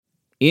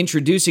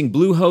Introducing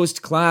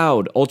Bluehost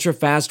Cloud,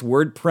 ultra-fast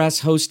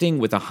WordPress hosting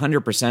with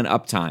 100%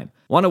 uptime.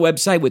 Want a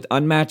website with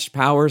unmatched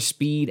power,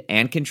 speed,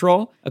 and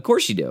control? Of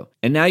course you do.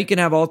 And now you can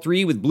have all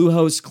three with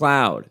Bluehost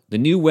Cloud, the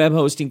new web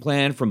hosting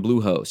plan from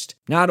Bluehost.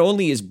 Not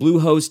only is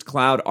Bluehost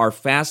Cloud our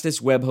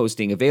fastest web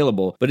hosting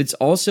available, but it's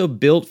also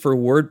built for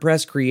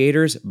WordPress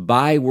creators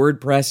by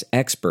WordPress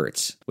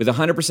experts. With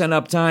 100%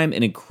 uptime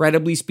and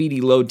incredibly speedy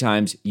load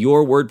times,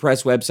 your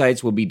WordPress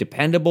websites will be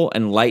dependable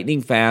and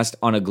lightning fast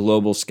on a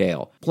global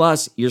scale.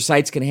 Plus, your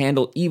sites can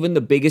handle even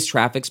the biggest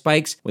traffic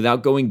spikes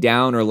without going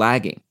down or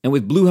lagging. And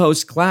with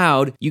Bluehost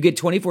Cloud, you get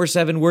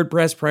 24/7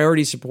 WordPress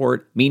priority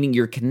support, meaning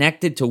you're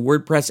connected to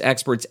WordPress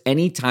experts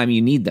anytime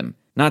you need them.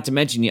 Not to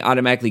mention, you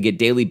automatically get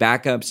daily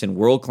backups and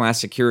world-class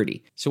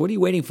security. So what are you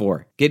waiting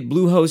for? Get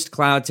Bluehost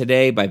Cloud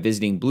today by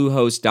visiting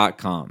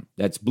Bluehost.com.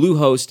 That's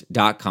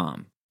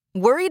Bluehost.com.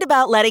 Worried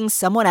about letting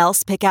someone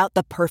else pick out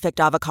the perfect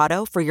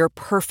avocado for your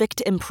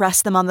perfect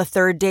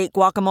impress-them-on-the-third-date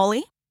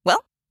guacamole?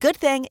 Well, good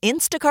thing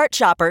Instacart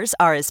shoppers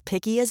are as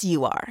picky as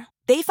you are.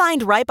 They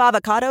find ripe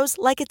avocados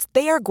like it's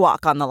their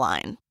guac on the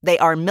line. They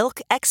are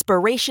milk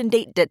expiration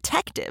date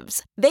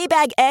detectives. They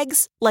bag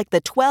eggs like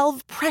the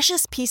 12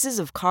 precious pieces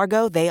of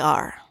cargo they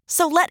are.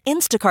 So let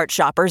Instacart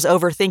shoppers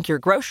overthink your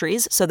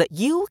groceries so that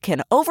you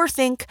can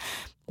overthink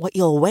what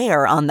you'll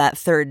wear on that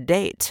third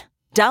date.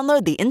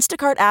 Download the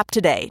Instacart app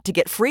today to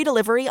get free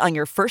delivery on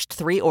your first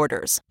 3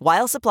 orders,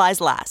 while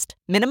supplies last.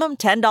 Minimum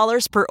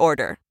 $10 per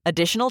order.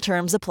 Additional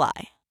terms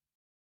apply.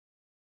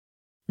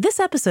 This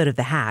episode of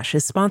The Hash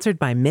is sponsored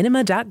by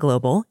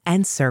Minima.Global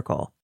and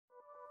Circle.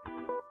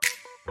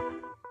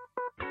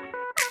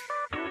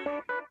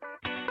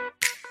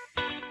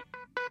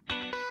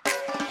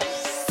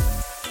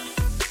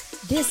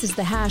 This is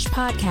The Hash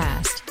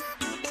Podcast.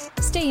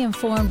 Stay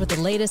informed with the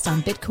latest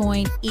on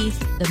Bitcoin, ETH,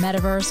 the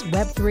metaverse,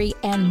 Web3,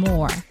 and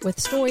more, with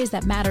stories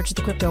that matter to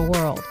the crypto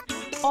world.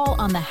 All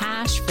on The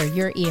Hash for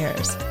your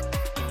ears.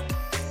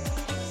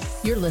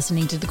 You're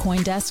listening to the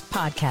CoinDesk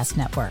Podcast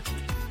Network.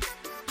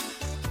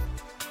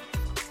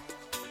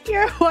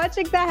 You're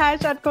watching The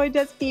Hash on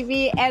CoinDesk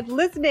TV and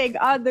listening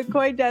on the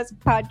CoinDesk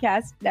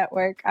Podcast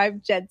Network.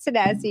 I'm Jen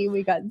Sanasi.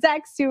 We got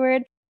Zach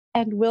Seward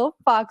and Will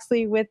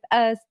Foxley with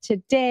us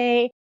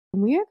today.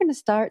 We are going to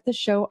start the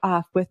show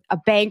off with a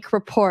bank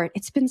report.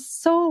 It's been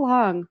so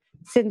long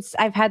since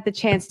I've had the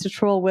chance to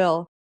troll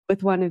Will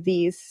with one of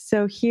these.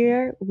 So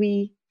here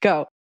we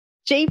go.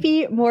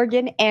 JP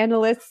Morgan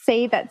analysts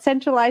say that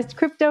centralized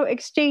crypto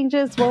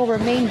exchanges will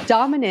remain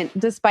dominant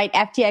despite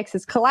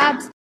FTX's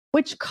collapse,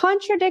 which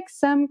contradicts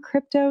some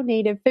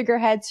crypto-native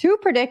figureheads who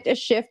predict a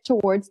shift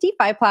towards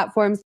DeFi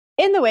platforms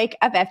in the wake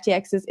of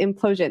FTX's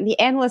implosion. The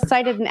analyst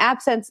cited an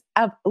absence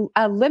of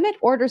a limit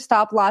order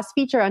stop loss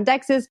feature on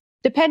DEXs,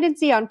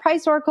 dependency on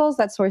price oracles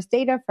that source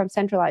data from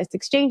centralized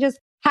exchanges,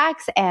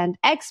 hacks, and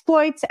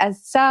exploits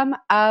as some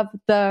of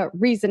the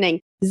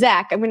reasoning.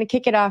 Zach, I'm going to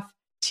kick it off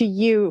to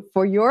you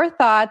for your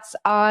thoughts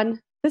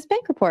on this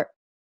bank report.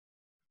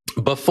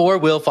 Before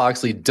Will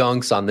Foxley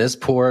dunks on this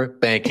poor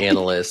bank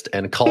analyst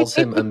and calls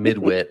him a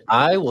midwit,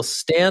 I will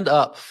stand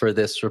up for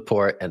this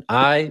report, and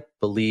I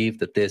believe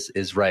that this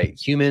is right.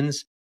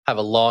 Humans have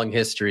a long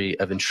history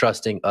of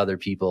entrusting other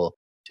people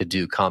to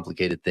do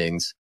complicated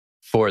things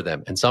for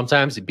them. And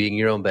sometimes being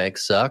your own bank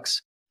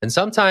sucks. And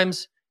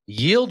sometimes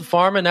yield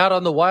farming out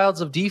on the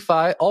wilds of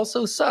DeFi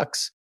also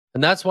sucks.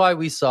 And that's why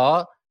we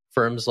saw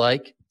firms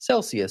like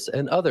Celsius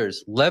and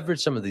others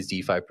leverage some of these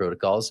DeFi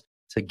protocols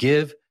to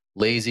give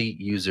lazy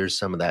users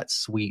some of that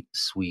sweet,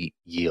 sweet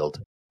yield.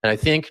 And I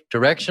think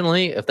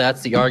directionally, if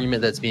that's the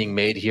argument that's being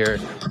made here,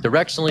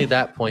 directionally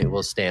that point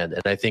will stand.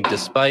 And I think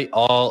despite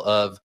all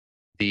of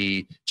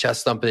the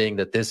chest thumping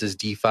that this is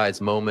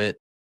DeFi's moment,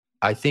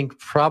 I think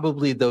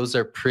probably those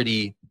are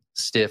pretty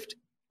stiff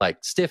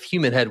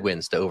human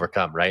headwinds to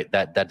overcome, right?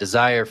 That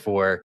desire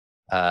for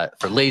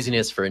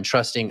laziness, for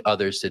entrusting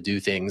others to do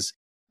things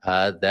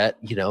that,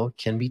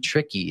 can be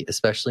tricky,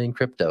 especially in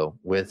crypto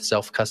with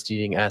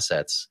self-custodying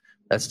assets.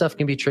 That stuff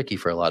can be tricky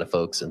for a lot of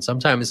folks. And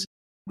sometimes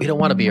we don't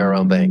want to be our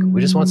own bank.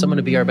 We just want someone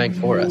to be our bank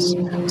for us.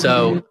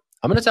 So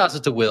I'm going to toss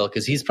it to Will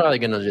because he's probably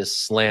going to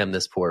just slam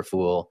this poor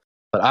fool.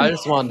 But I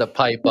just wanted to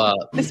pipe up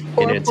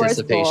in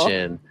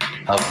anticipation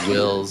of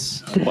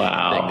Will's thing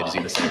that he's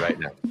going to say right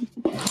now.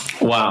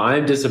 Wow,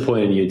 I'm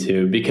disappointed in you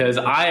two because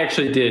I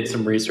actually did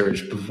some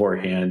research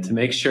beforehand to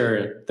make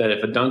sure that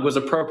if a dunk was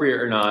appropriate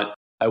or not,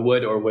 I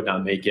would or would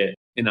not make it.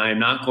 And I am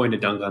not going to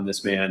dunk on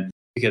this man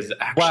because it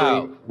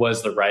actually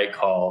was the right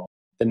call.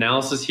 The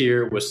analysis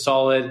here was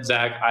solid.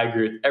 Zach, I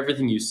agree with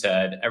everything you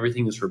said.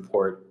 Everything in this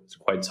report is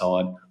quite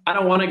solid. I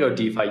don't want to go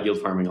DeFi yield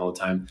farming all the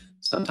time.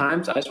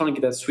 Sometimes I just want to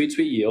get that sweet,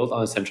 sweet yield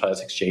on a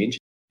centralized exchange,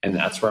 and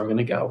that's where I'm going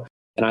to go.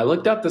 And I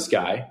looked up this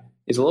guy.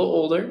 He's a little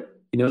older.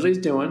 He knows what he's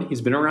doing.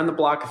 He's been around the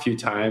block a few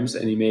times,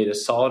 and he made a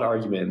solid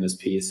argument in this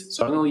piece.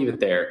 So I'm going to leave it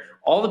there.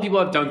 All the people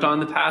I've dunked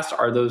on in the past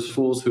are those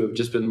fools who have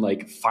just been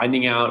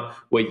finding out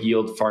what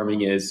yield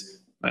farming is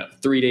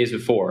 3 days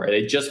before.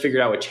 They just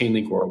figured out what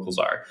Chainlink oracles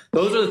are.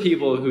 Those are the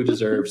people who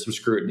deserve some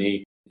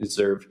scrutiny,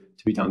 deserve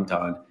to be dunked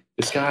on.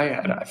 This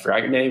guy, I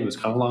forgot your name, it was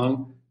kind of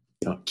long.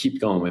 keep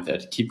going with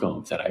it. Keep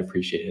going with it. I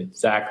appreciate it.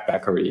 Zach,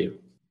 back over to you.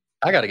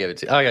 I got to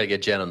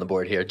get Jen on the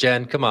board here.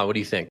 Jen, come on. What do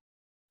you think?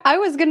 I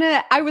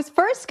was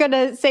first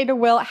gonna say to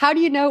Will, how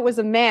do you know it was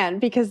a man?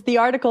 Because the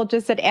article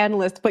just said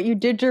analyst, but you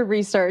did your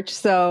research.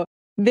 So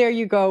there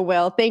you go,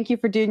 Will. Thank you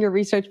for doing your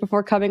research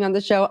before coming on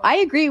the show. I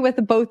agree with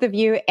both of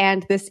you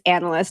and this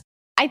analyst.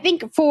 I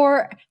think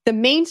for the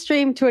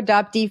mainstream to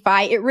adopt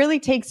DeFi, it really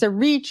takes a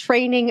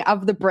retraining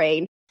of the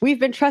brain. We've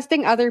been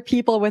trusting other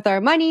people with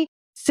our money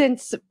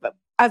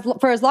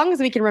for as long as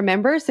we can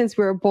remember, since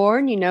we were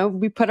born.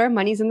 We put our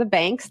monies in the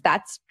banks.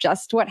 That's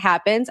just what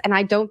happens. And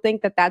I don't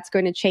think that that's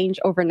going to change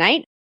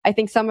overnight. I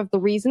think some of the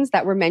reasons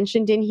that were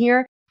mentioned in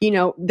here,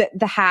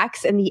 the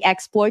hacks and the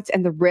exploits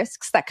and the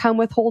risks that come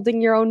with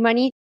holding your own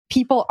money,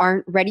 people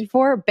aren't ready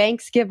for.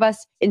 Banks give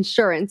us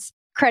insurance.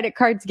 Credit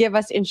cards give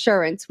us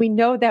insurance. We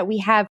know that we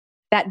have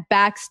that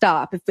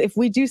backstop. If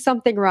we do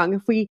something wrong,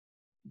 if we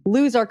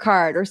lose our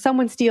card or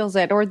someone steals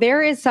it, or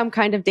there is some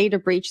kind of data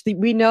breach,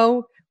 we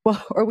know,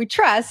 or we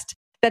trust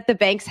that the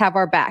banks have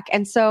our back.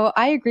 And so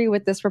I agree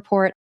with this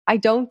report. I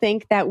don't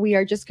think that we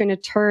are just going to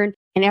turn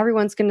and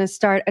everyone's going to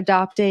start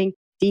adopting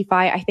DeFi.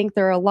 I think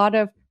there are a lot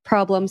of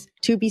problems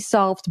to be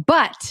solved,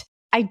 but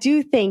I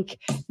do think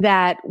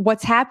that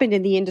what's happened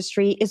in the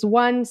industry is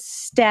one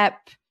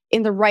step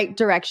in the right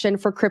direction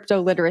for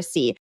crypto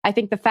literacy. I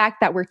think the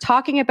fact that we're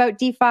talking about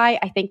DeFi,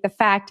 I think the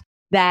fact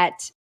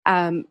that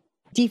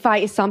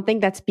DeFi is something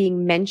that's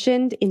being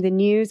mentioned in the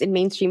news, in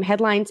mainstream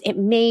headlines, it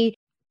may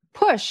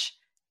push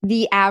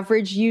the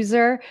average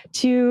user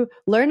to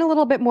learn a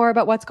little bit more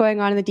about what's going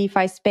on in the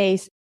DeFi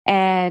space,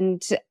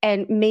 and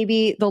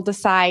maybe they'll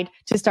decide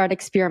to start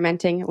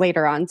experimenting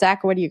later on.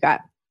 Zach, what do you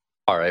got?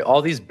 All right,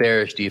 all these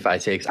bearish DeFi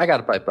takes, I got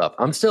to pipe up.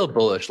 I'm still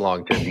bullish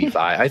long-term DeFi.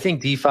 I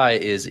think DeFi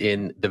is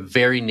in the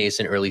very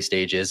nascent early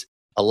stages.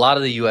 A lot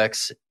of the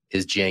UX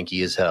is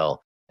janky as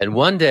hell. And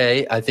one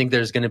day, I think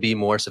there's going to be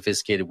more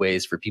sophisticated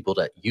ways for people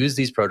to use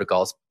these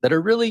protocols that are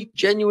really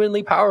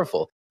genuinely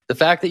powerful. The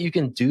fact that you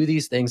can do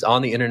these things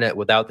on the internet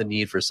without the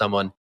need for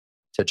someone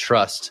to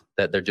trust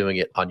that they're doing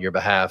it on your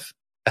behalf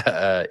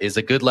is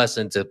a good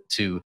lesson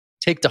to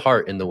take to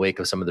heart in the wake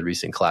of some of the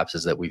recent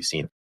collapses that we've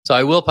seen. So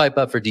I will pipe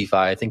up for DeFi.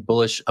 I think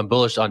I'm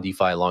bullish on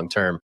DeFi long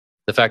term.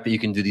 The fact that you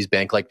can do these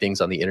bank-like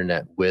things on the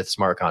internet with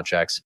smart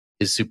contracts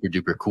is super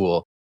duper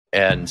cool.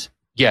 And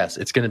yes,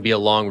 it's going to be a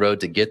long road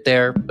to get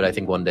there, but I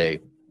think one day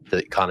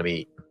the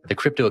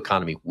crypto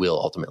economy will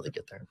ultimately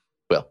get there.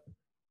 Will.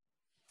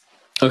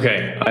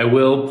 Okay, I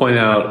will point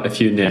out a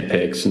few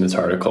nitpicks in this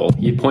article.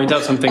 You point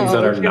out some things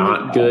that are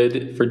not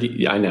good for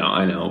I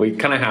know. We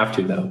kind of have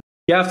to, though.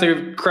 You have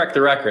to correct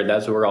the record.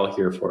 That's what we're all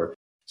here for.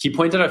 He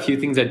pointed out a few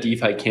things that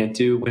DeFi can't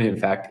do when, in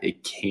fact,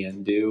 it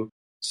can do.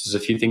 So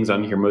there's a few things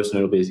on here. Most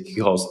notably, he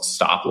calls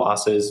stop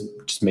losses.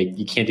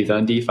 You can't do that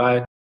on DeFi.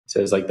 He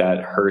says like that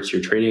hurts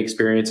your trading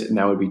experience, and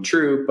that would be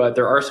true. But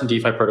there are some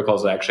DeFi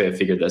protocols that actually have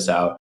figured this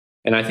out.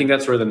 And I think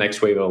that's where the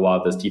next wave of a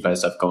lot of this DeFi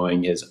stuff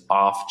going is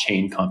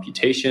off-chain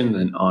computation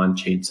and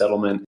on-chain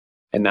settlement.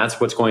 And that's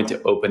what's going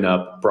to open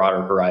up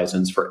broader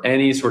horizons for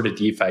any sort of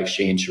DeFi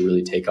exchange to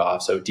really take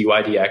off. So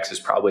DYDX is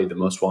probably the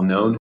most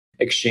well-known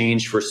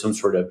exchange for some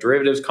sort of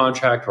derivatives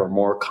contract or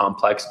more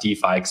complex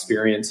DeFi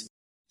experience.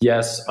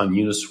 Yes, on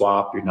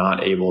Uniswap, you're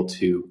not able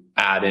to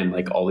add in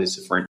like all these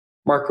different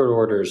market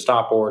orders,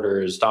 stop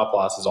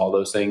losses, all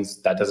those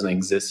things. That doesn't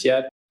exist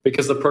yet,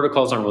 because the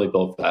protocols aren't really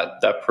built for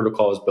that. That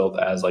protocol is built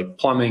as like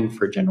plumbing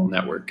for general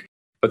network.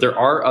 But there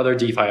are other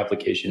DeFi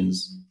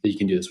applications that you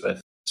can do this with.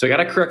 So I got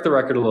to correct the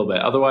record a little bit.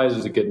 Otherwise, it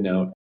was a good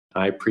note.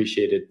 I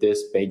appreciated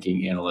this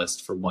banking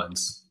analyst for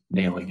once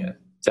nailing it.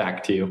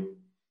 Zach, to you.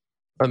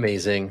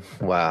 Amazing.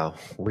 Wow.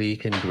 We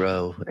can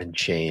grow and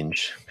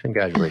change.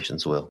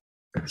 Congratulations, Will.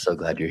 I'm so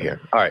glad you're here.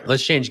 All right,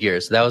 let's change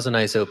gears. That was a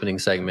nice opening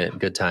segment.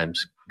 Good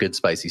times, good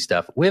spicy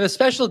stuff. We have a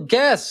special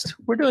guest.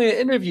 We're doing an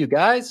interview,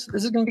 guys.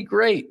 This is going to be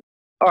great.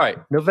 All right,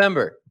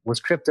 November was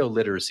Crypto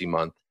Literacy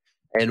Month.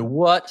 And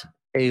what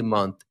a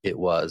month it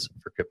was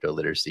for crypto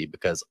literacy,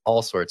 because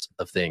all sorts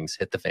of things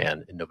hit the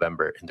fan in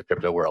November in the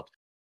crypto world.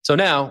 So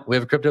now we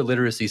have a crypto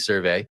literacy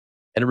survey,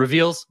 and it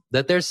reveals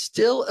that there's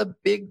still a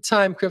big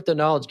time crypto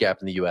knowledge gap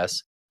in the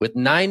US, with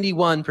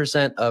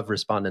 91% of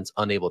respondents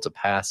unable to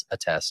pass a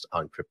test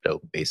on crypto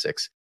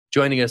basics.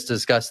 Joining us to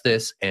discuss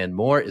this and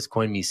more is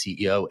CoinMe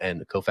CEO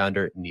and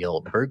co-founder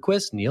Neil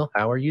Bergquist. Neil,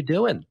 how are you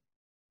doing?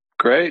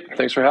 Great.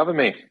 Thanks for having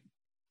me.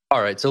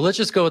 All right, so let's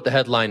just go with the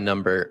headline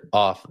number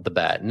off the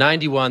bat.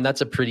 91,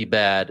 that's a pretty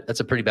bad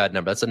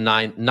number. That's a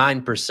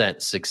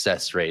 9%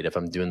 success rate if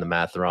I'm doing the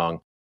math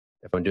wrong.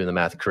 If I'm doing the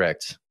math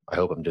correct. I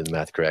hope I'm doing the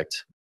math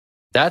correct.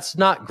 That's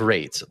not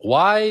great.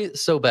 Why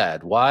so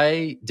bad?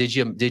 Why did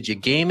you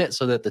game it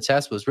so that the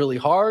test was really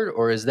hard,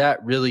 or is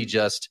that really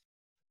just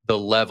the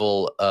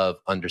level of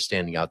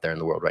understanding out there in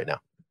the world right now?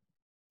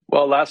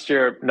 Well, last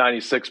year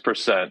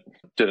 96%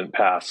 didn't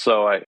pass.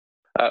 So I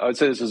would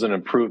say this is an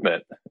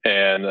improvement,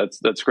 and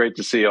that's great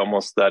to see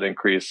almost that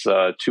increase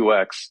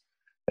 2x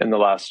in the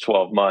last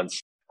 12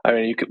 months. I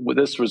mean,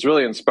 this was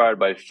really inspired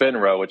by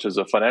FINRA, which is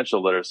a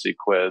financial literacy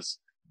quiz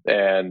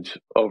And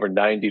over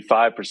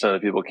 95% of the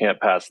people can't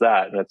pass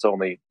that. And it's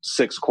only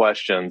 6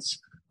 questions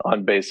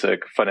on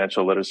basic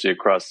financial literacy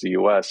across the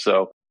US.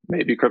 So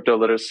maybe crypto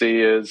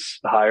literacy is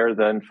higher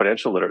than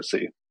financial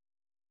literacy.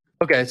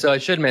 Okay, so I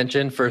should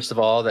mention, first of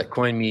all, that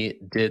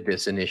CoinMe did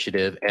this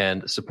initiative,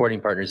 and supporting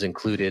partners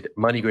included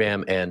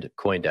MoneyGram and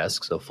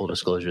CoinDesk. So full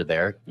disclosure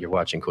there. You're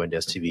watching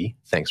CoinDesk TV.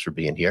 Thanks for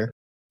being here.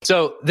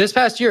 So this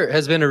past year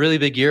has been a really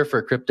big year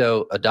for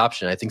crypto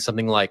adoption. I think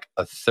something like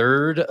a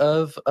third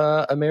of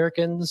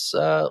Americans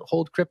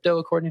hold crypto,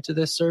 according to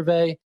this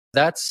survey.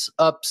 That's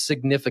up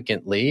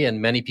significantly,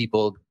 and many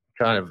people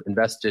kind of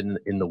invested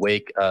in the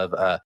wake of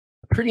a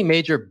pretty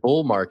major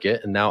bull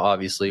market. And now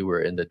obviously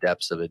we're in the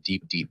depths of a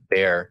deep, deep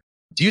bear.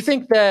 Do you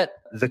think that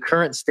the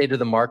current state of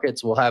the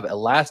markets will have a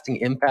lasting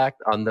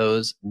impact on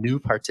those new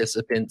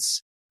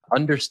participants'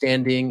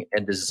 understanding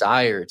and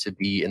desire to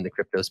be in the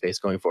crypto space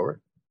going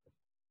forward?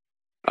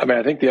 I mean,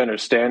 I think the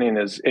understanding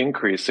is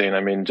increasing.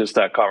 I mean, just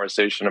that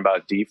conversation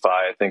about DeFi,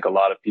 I think a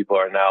lot of people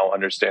are now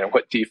understanding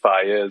what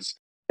DeFi is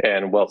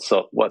and what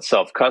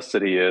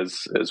self-custody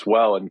is as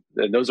well. And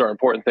those are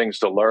important things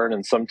to learn.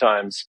 And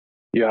sometimes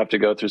you have to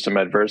go through some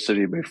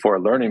adversity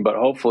before learning. But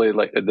hopefully,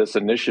 like this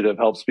initiative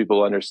helps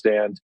people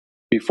understand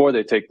before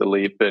they take the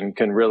leap and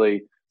can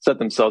really set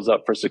themselves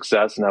up for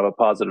success and have a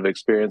positive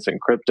experience in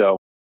crypto.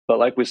 But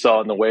like we saw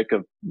in the wake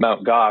of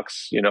Mt.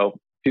 Gox,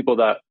 people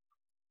that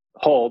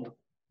hold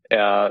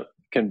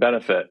can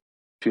benefit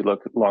if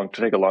you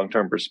take a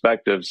long-term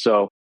perspective.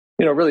 So,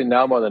 really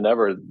now more than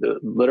ever, the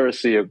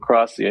literacy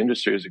across the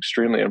industry is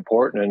extremely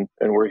important,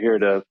 and we're here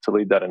to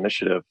lead that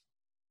initiative.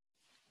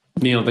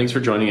 Neil, thanks for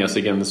joining us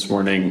again this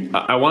morning.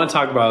 I want to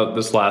talk about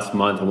this last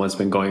month and what's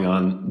been going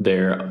on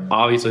there.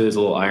 Obviously, there's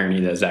a little irony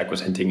that Zach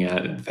was hinting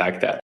at, in the fact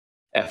that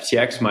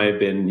FTX might have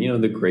been,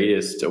 the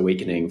greatest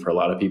awakening for a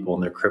lot of people in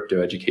their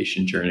crypto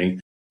education journey.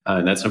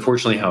 And that's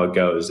unfortunately how it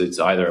goes. It's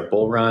either a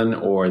bull run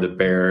or the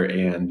bear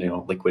and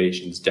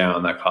liquidations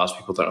down that cause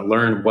people to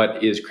learn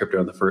what is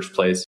crypto in the first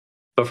place.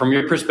 But from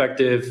your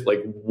perspective,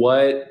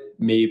 what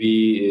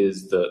maybe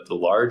is the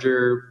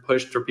larger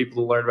push for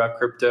people to learn about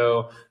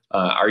crypto?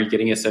 Are you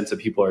getting a sense that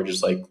people are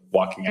just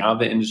walking out of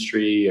the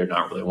industry or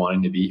not really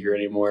wanting to be here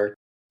anymore?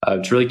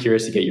 I'm just really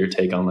curious to get your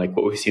take on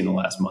what we've seen in the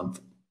last month.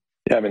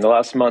 Yeah, I mean, the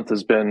last month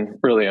has been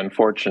really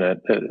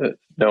unfortunate.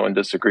 No one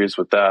disagrees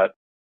with that.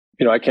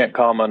 I can't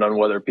comment on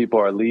whether people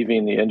are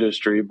leaving the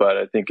industry, but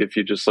I think if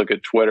you just look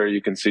at Twitter,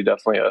 you can see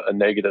definitely a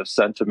negative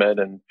sentiment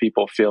and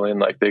people feeling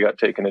like they got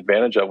taken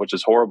advantage of, which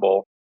is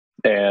horrible.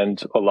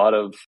 And a lot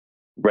of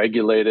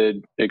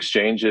regulated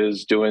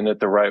exchanges doing it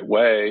the right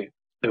way,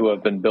 who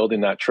have been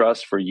building that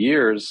trust for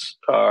years,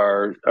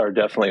 are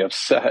definitely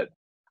upset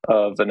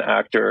of an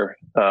actor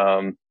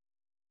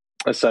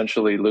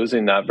essentially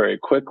losing that very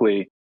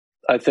quickly.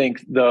 I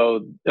think,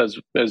 though,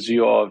 as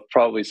you all have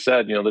probably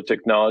said, the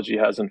technology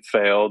hasn't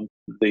failed.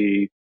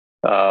 The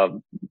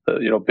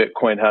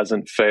Bitcoin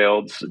hasn't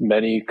failed.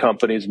 Many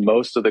companies,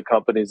 most of the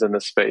companies in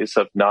the space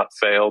have not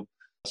failed.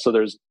 So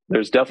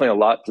there's definitely a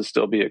lot to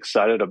still be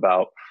excited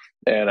about.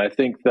 And I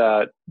think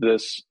that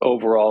this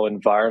overall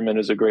environment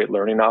is a great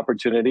learning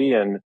opportunity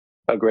and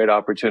a great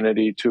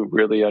opportunity to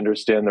really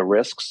understand the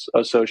risks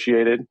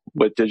associated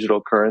with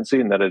digital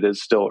currency, and that it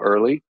is still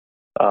early.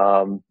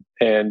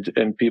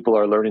 And people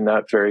are learning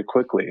that very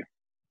quickly.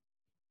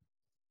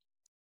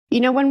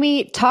 When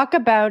we talk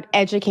about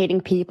educating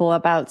people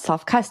about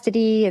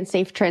self-custody and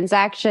safe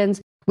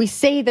transactions, we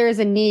say there's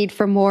a need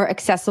for more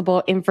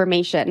accessible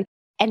information.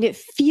 And it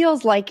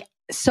feels like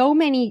so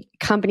many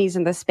companies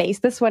in the space,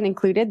 this one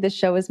included, this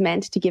show is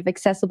meant to give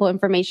accessible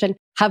information,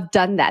 have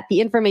done that. The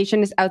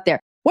information is out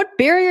there. What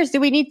barriers do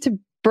we need to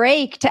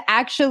break to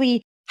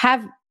actually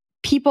have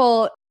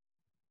people,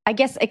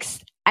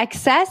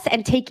 access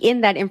and take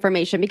in that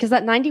information? Because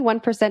that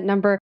 91%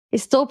 number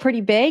is still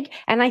pretty big.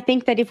 And I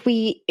think that if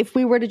we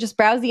were to just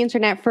browse the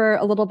internet for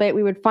a little bit,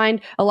 we would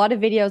find a lot of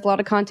videos, a lot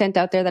of content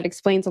out there that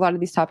explains a lot of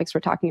these topics we're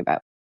talking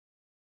about.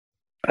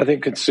 I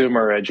think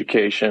consumer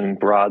education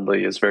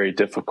broadly is very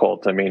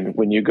difficult. I mean,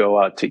 when you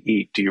go out to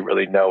eat, do you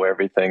really know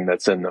everything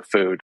that's in the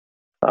food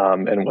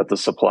and what the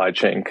supply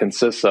chain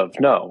consists of?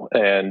 No.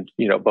 And,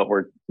 but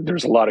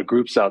there's a lot of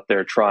groups out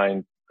there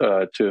trying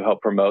to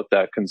help promote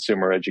that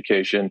consumer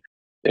education.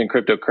 In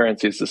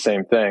cryptocurrency, it's the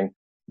same thing.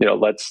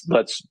 Let's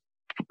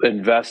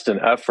invest in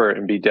effort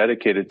and be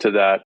dedicated to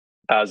that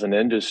as an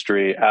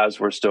industry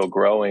as we're still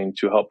growing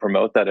to help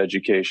promote that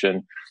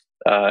education.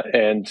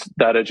 And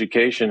that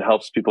education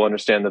helps people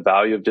understand the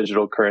value of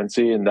digital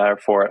currency, and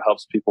therefore it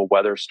helps people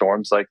weather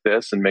storms like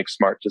this and make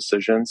smart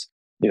decisions.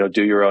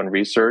 Do your own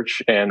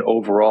research, and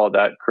overall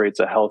that creates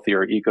a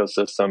healthier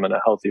ecosystem and a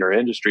healthier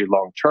industry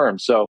long term.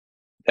 So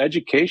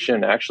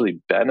education actually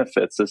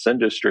benefits this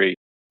industry.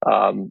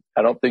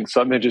 I don't think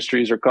some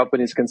industries or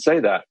companies can say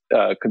that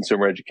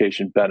consumer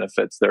education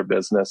benefits their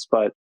business,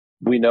 but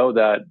we know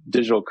that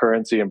digital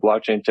currency and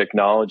blockchain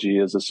technology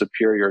is a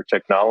superior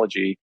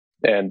technology.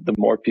 And the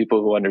more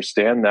people who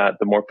understand that,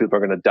 the more people are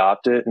going to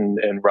adopt it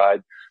and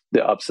ride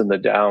the ups and the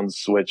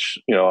downs, which,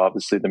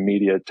 obviously the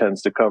media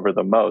tends to cover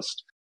the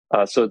most.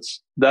 So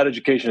that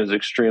education is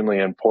extremely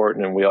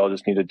important, and we all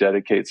just need to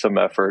dedicate some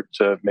effort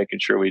to making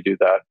sure we do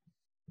that.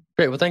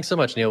 Great. Well, thanks so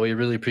much, Neil. We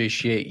really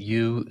appreciate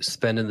you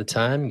spending the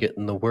time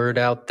getting the word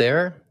out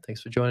there.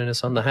 Thanks for joining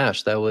us on The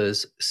Hash. That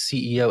was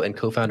CEO and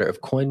co-founder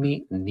of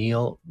CoinMe,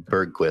 Neil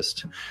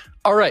Bergquist.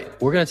 All right,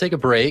 we're going to take a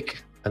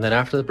break. And then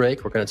after the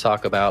break, we're going to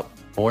talk about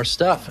more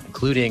stuff,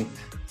 including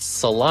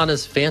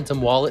Solana's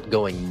Phantom Wallet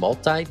going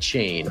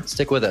multi-chain.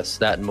 Stick with us,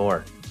 that and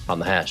more on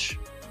The Hash.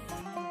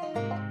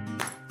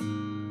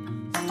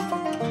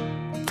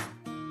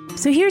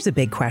 So here's a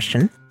big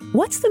question.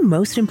 What's the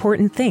most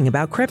important thing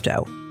about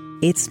crypto?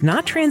 It's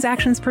not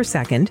transactions per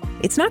second,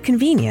 it's not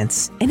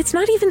convenience, and it's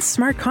not even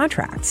smart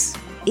contracts.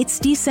 It's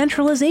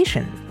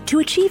decentralization to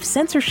achieve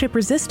censorship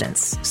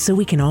resistance so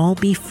we can all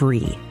be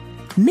free.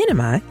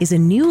 Minima is a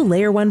new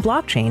Layer 1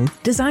 blockchain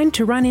designed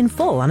to run in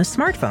full on a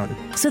smartphone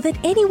so that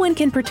anyone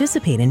can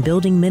participate in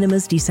building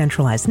Minima's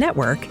decentralized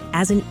network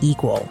as an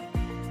equal.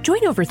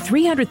 Join over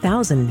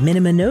 300,000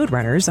 Minima node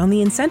runners on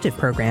the incentive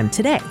program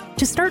today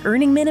to start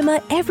earning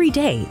Minima every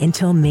day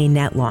until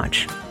mainnet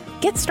launch.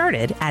 Get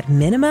started at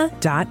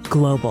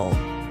minima.global.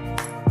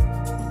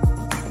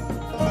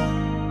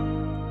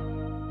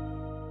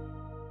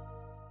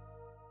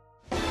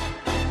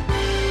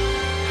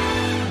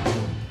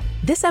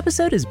 This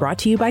episode is brought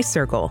to you by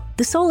Circle,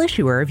 the sole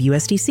issuer of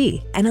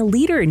USDC and a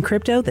leader in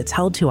crypto that's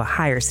held to a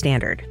higher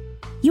standard.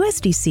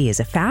 USDC is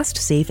a fast,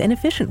 safe, and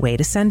efficient way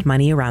to send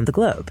money around the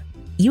globe.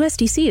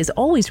 USDC is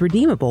always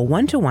redeemable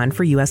one-to-one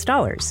for US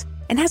dollars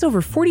and has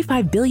over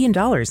 $45 billion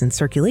in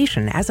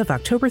circulation as of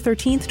October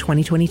 13th,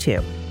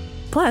 2022.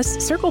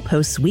 Plus, Circle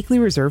posts weekly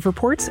reserve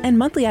reports and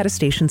monthly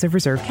attestations of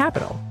reserve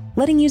capital,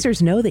 letting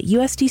users know that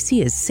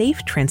USDC is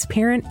safe,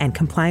 transparent, and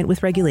compliant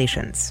with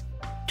regulations.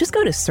 Just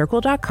go to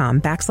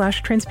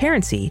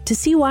circle.com/transparency to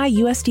see why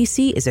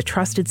USDC is a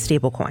trusted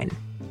stablecoin.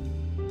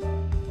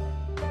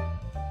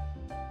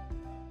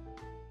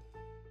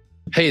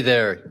 Hey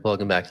there.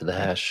 Welcome back to The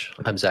Hash.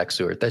 I'm Zach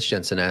Stewart. That's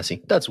Jen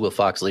Sanasi. That's Will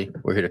Foxley.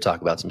 We're here to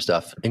talk about some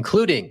stuff,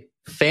 including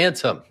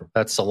Phantom.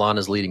 That's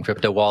Solana's leading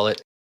crypto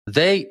wallet.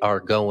 They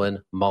are going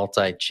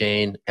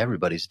multi-chain.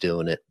 Everybody's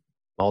doing it.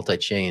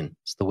 Multi-chain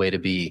is the way to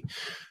be.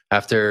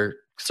 After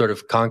sort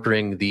of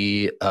conquering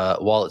the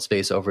wallet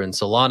space over in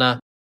Solana,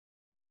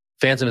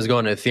 Phantom is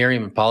going to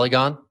Ethereum and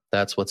Polygon.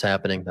 That's what's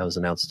happening. That was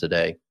announced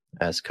today,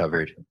 as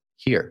covered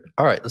here.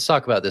 All right, let's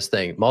talk about this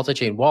thing.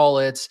 Multi-chain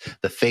wallets,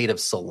 the fate of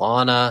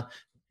Solana. A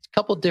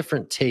couple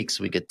different takes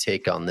we could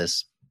take on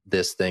this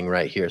thing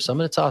right here. So I'm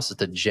going to toss it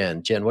to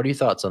Jen. Jen, what are your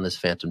thoughts on this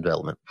Phantom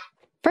development?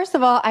 First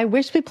of all, I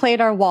wish we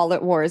played our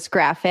Wallet Wars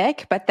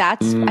graphic, but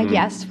that's a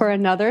yes for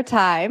another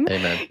time.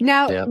 Amen.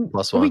 Now, yeah,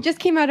 +1. we just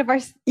came out of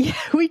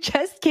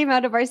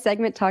our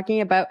segment talking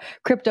about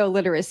crypto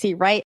literacy,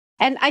 right?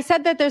 And I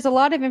said that there's a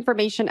lot of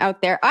information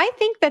out there. I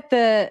think that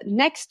the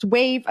next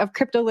wave of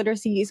crypto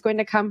literacy is going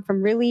to come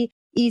from really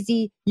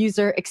easy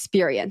user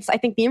experience. I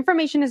think the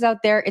information is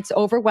out there. It's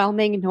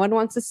overwhelming. No one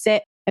wants to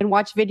sit and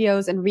watch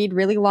videos and read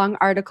really long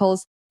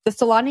articles. The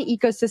Solana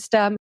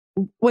ecosystem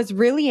was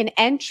really an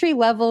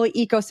entry-level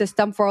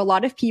ecosystem for a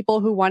lot of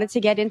people who wanted to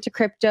get into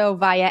crypto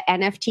via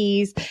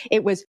NFTs.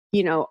 It was,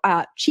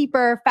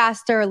 cheaper,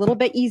 faster, a little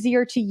bit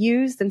easier to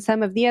use than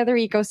some of the other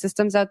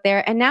ecosystems out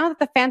there. And now that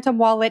the Phantom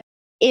Wallet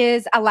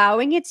is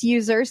allowing its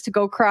users to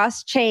go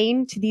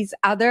cross-chain to these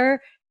other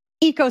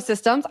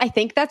ecosystems, I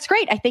think that's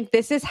great. I think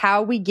this is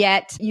how we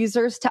get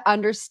users to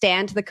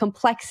understand the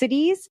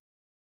complexities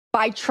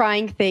by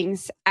trying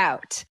things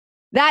out.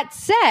 That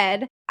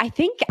said,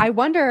 I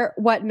wonder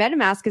what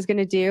MetaMask is going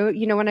to do.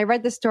 When I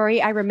read the story,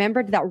 I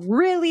remembered that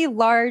really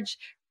large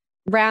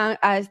round.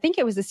 I think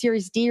it was the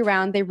Series D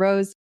round they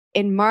rose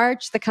in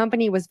March. The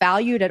company was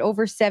valued at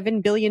over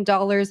 $7 billion.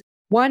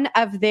 One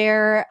of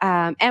their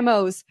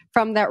MOs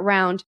from that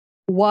round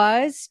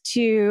was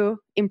to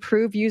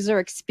improve user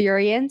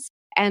experience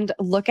and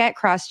look at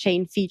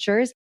cross-chain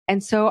features.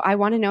 And so I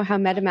want to know how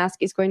MetaMask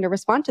is going to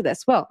respond to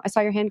this. Will, I saw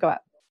your hand go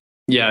up.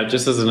 Yeah,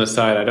 just as an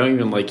aside, I don't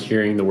even like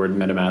hearing the word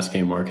MetaMask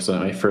anymore because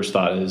my first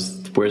thought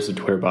is, where's the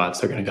Twitter bots?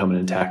 They're going to come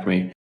and attack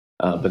me.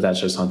 But that's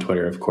just on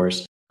Twitter, of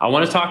course. I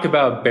want to talk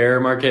about bear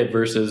market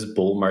versus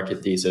bull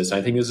market thesis.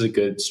 I think this is a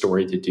good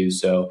story to do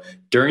so.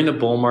 During the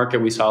bull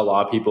market, we saw a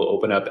lot of people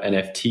open up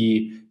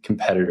NFT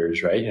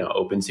competitors, right?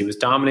 OpenSea was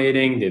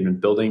dominating. They've been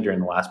building during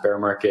the last bear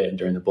market, and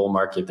during the bull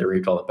market, they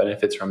reaped all the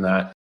benefits from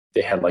that.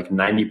 They had like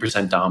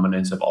 90%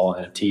 dominance of all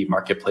NFT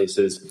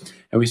marketplaces.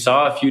 And we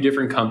saw a few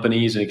different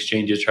companies and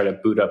exchanges try to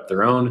boot up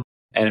their own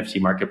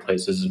NFT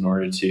marketplaces in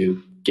order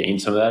to gain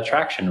some of that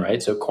traction,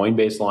 right? So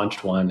Coinbase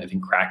launched one. I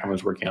think Kraken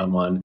was working on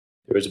one.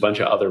 There was a bunch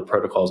of other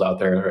protocols out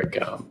there. Like,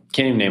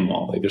 can't even name them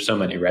all. Like, there's so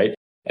many, right?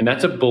 And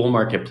that's a bull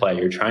market play.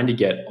 You're trying to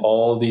get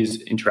all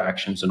these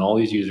interactions and all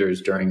these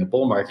users during a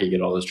bull market,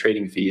 get all those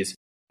trading fees,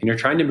 and you're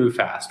trying to move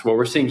fast. What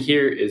we're seeing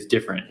here is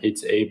different.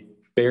 It's a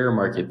bear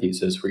market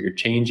thesis where you're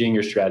changing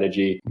your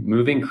strategy,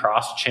 moving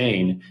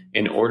cross-chain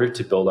in order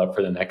to build up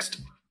for the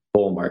next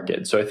bull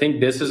market. So I think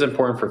this is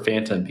important for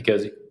Phantom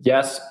because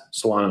yes,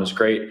 Solana was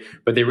great,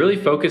 but they really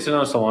focused in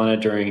on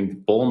Solana during the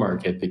bull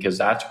market because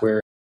that's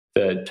where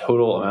the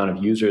total amount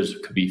of users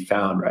could be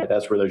found, right?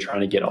 That's where they're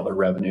trying to get all their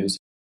revenues.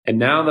 And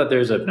now that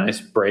there's a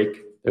nice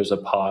break, there's a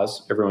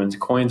pause, everyone's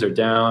coins are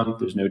down,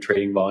 there's no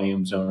trading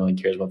volumes, no one really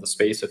cares about the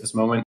space at this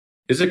moment.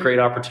 This is a great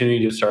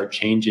opportunity to start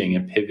changing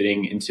and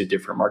pivoting into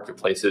different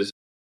marketplaces.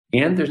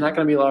 And there's not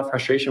going to be a lot of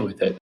frustration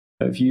with it.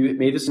 If you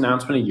made this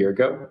announcement a year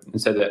ago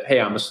and said that, hey,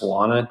 I'm a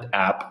Solana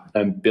app,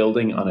 I'm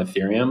building on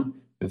Ethereum,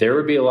 there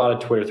would be a lot of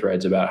Twitter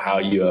threads about how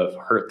you have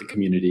hurt the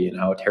community and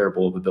how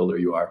terrible of a builder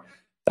you are.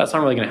 That's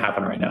not really going to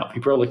happen right now.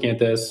 People are looking at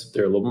this,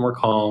 they're a little more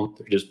calm,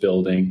 they're just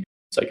building.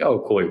 It's like,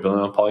 oh, cool, you're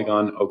building on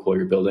Polygon. Oh, cool,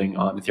 you're building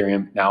on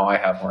Ethereum. Now I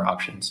have more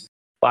options.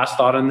 Last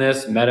thought on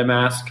this,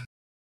 MetaMask,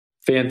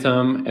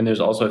 Phantom, and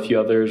there's also a few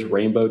others.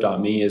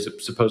 Rainbow.me is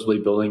supposedly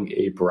building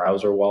a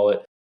browser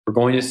wallet. We're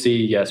going to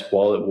see, yes,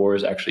 wallet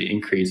wars actually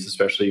increase,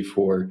 especially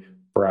for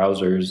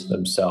browsers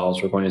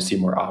themselves. We're going to see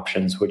more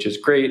options, which is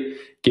great,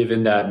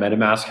 given that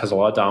MetaMask has a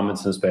lot of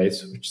dominance in the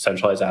space, which is a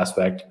centralized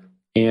aspect,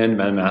 and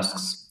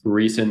MetaMask's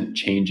recent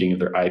changing of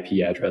their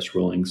IP address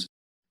rulings,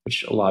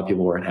 which a lot of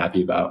people weren't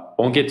happy about.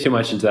 Won't get too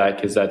much into that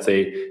because that's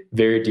a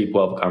very deep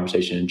well of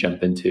conversation to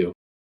jump into.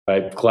 But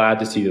I'm glad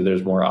to see that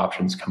there's more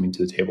options coming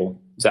to the table.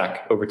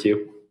 Zach, over to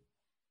you.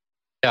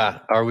 Yeah,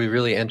 are we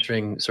really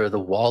entering sort of the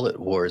wallet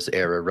wars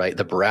era, right?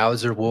 The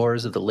browser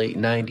wars of the late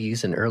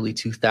 90s and early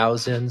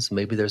 2000s.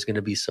 Maybe there's going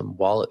to be some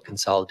wallet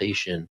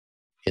consolidation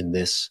in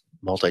this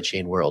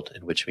multi-chain world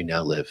in which we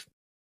now live.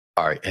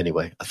 All right,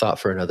 anyway, a thought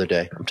for another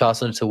day. I'm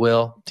tossing it to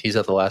Will. Tease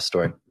out the last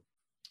story.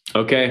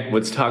 Okay,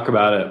 let's talk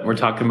about it. We're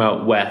talking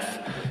about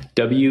WETH,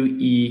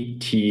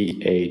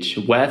 W-E-T-H.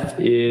 WETH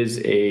is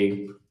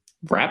a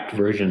wrapped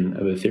version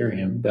of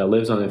Ethereum that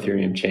lives on the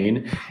Ethereum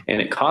chain,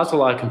 and it caused a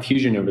lot of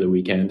confusion over the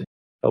weekend.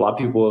 A lot of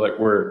people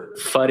were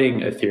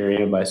fudding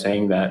Ethereum by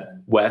saying that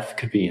WETH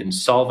could be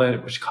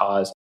insolvent, which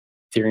caused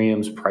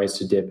Ethereum's price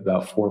to dip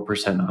about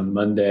 4% on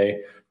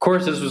Monday. Of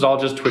course, this was all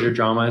just Twitter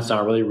drama. It's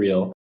not really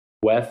real.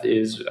 WETH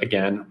is,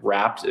 again,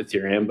 wrapped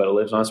Ethereum, but it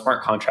lives on a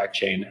smart contract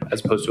chain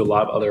as opposed to a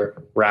lot of other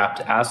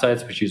wrapped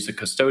assets, which use the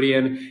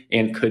custodian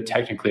and could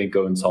technically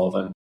go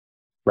insolvent.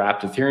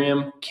 Wrapped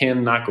Ethereum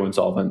cannot go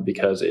insolvent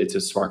because it's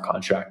a smart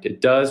contract.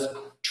 It does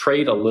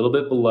trade a little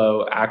bit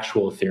below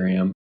actual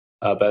Ethereum,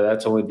 but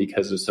that's only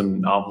because of some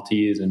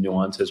novelties and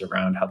nuances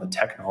around how the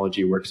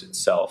technology works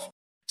itself.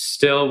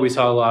 Still, we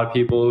saw a lot of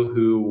people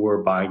who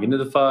were buying into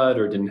the FUD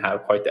or didn't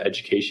have quite the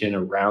education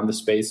around the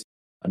space,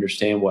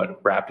 understand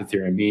what wrapped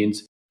Ethereum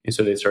means. And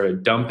so they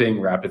started dumping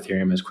wrapped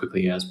Ethereum as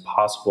quickly as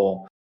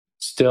possible.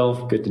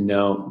 Still good to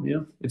know,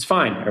 it's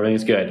fine.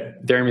 Everything's good.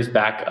 Ethereum is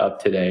back up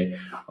today.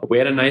 We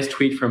had a nice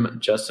tweet from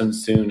Justin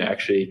Soon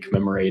actually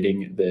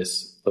commemorating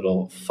this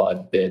little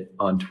FUD bit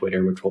on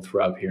Twitter, which we'll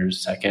throw up here in a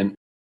second.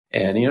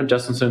 And,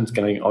 Justin Soon's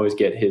going to always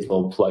get his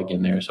little plug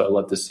in there. So I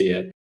love to see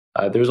it.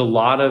 There's a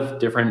lot of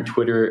different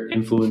Twitter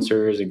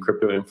influencers and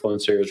crypto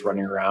influencers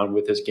running around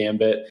with this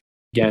gambit.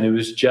 Again, it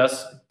was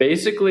just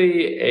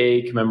basically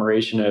a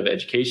commemoration of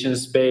education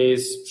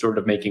space, sort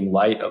of making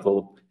light of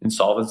the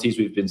insolvencies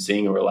we've been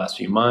seeing over the last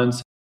few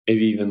months,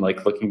 maybe even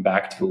like looking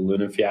back to the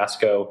Luna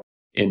fiasco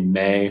in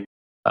May.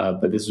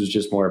 But this was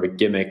just more of a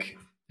gimmick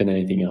than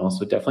anything else.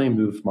 So definitely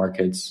moved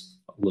markets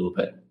a little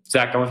bit.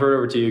 Zach, I'm going to throw it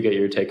over to you, get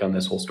your take on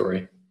this whole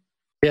story.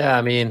 Yeah,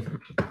 I mean,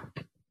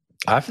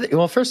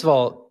 well, first of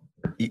all,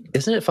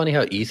 isn't it funny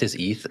how ETH is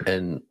ETH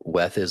and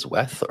WETH is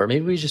WETH? Or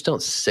maybe we just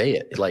don't say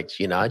it. Like,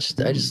 I just,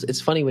 it's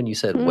funny when you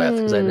said WETH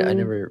because I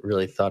never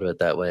really thought of it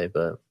that way.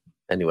 But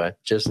anyway,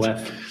 just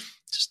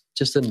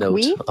a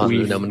note on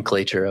the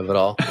nomenclature of it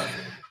all.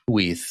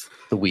 WETH,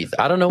 the WETH.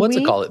 I don't know what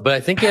to call it, but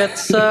I think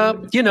it's,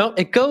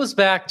 it goes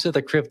back to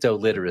the crypto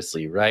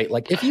literacy, right?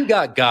 Like if you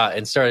got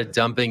and started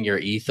dumping your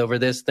ETH over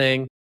this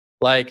thing,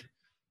 like,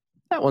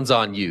 that one's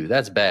on you.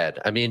 That's bad.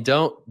 I mean,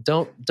 don't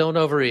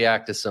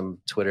overreact to some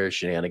Twitter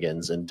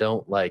shenanigans and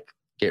don't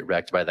get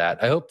wrecked by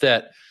that. I hope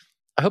that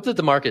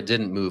the market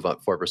didn't move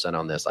up 4%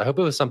 on this. I hope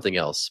it was something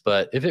else.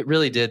 But if it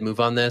really did move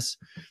on this,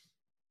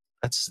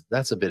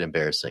 that's a bit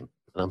embarrassing.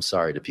 And I'm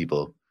sorry to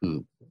people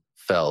who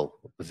fell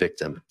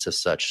victim to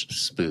such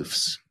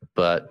spoofs.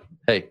 But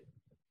hey,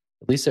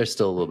 at least there's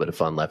still a little bit of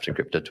fun left in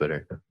crypto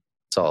Twitter.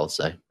 That's all I'll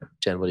say.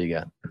 Jen, what do you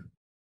got?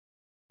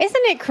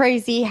 Isn't it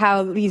crazy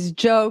how these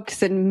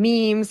jokes and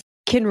memes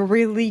can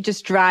really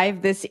just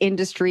drive this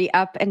industry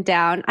up and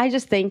down? I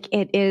just think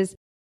it is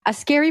a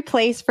scary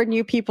place for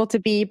new people to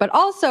be, but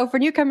also for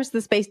newcomers to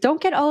the space.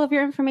 Don't get all of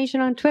your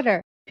information on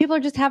Twitter. People are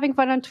just having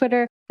fun on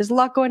Twitter. There's a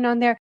lot going on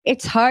there.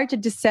 It's hard to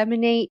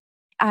disseminate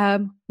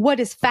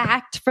what is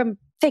fact from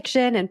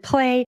fiction and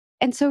play.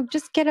 And so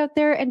just get out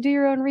there and do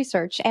your own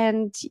research.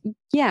 And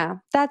yeah,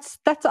 that's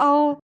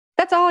all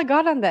I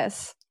got on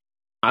this.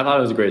 I thought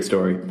it was a great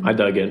story. I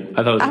dug it.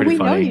 I thought it was pretty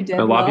funny. You did,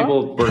 a lot of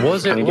people were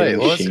getting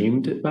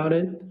ashamed about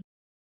it.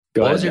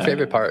 What was your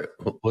favorite part?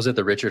 Was it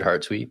the Richard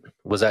Hart tweet?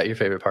 Was that your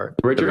favorite part?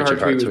 The Richard Hart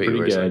tweet was pretty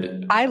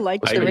good. I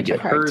liked the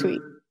Richard Hart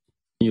tweet.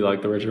 You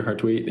like the Richard Hart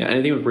tweet? Yeah,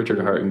 anything with Richard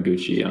Hart and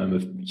Gucci, I'm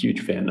a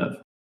huge fan of.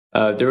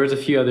 There was a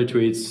few other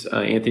tweets.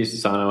 Anthony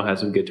Sassano had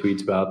some good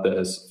tweets about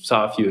this.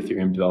 Saw a few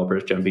Ethereum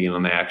developers jumping in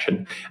on the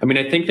action. I mean,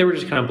 I think they were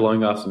just kind of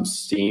blowing off some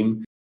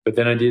steam, but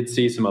then I did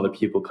see some other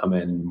people come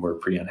in and were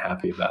pretty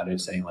unhappy about it,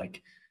 saying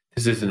like,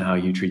 this isn't how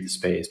you treat the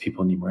space.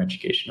 People need more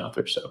education out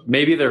there. So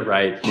maybe they're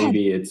right.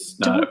 Maybe it's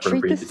not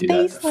appropriate to do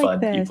that to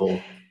flood people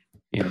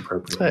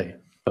inappropriately.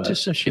 But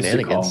just some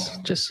shenanigans.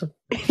 Just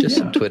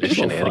some Twitter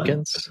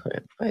shenanigans.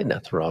 I had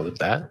nothing wrong with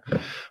that.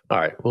 All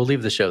right, we'll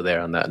leave the show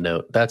there on that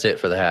note. That's it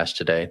for the Hash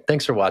today.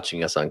 Thanks for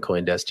watching us on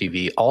CoinDesk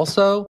TV.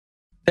 Also,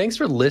 thanks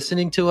for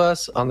listening to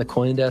us on the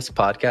CoinDesk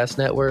Podcast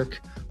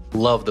Network.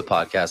 Love the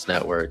podcast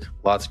network.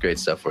 Lots of great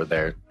stuff over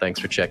there. Thanks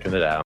for checking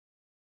it out.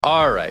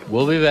 All right,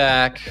 we'll be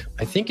back.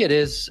 I think it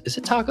is. Is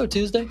it Taco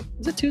Tuesday?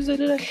 Is it Tuesday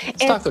today?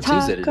 It's Taco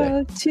Tuesday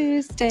today.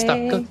 It's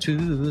Taco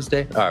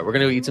Tuesday. All right, we're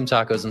going to eat some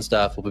tacos and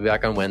stuff. We'll be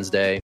back on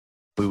Wednesday.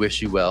 We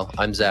wish you well.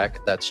 I'm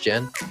Zach. That's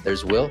Jen.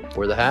 There's Will.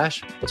 We're the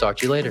Hash. We'll talk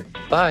to you later.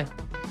 Bye.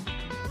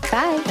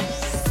 Bye.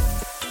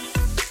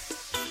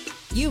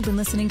 You've been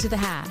listening to The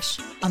Hash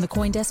on the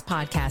CoinDesk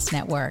Podcast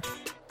Network.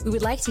 We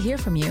would like to hear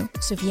from you,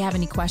 so if you have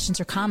any questions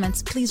or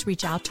comments, please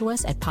reach out to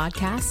us at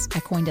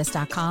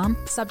podcasts@coindesk.com,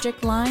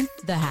 subject line,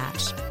 The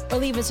Hash, or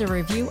leave us a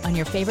review on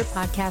your favorite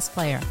podcast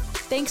player.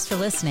 Thanks for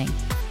listening.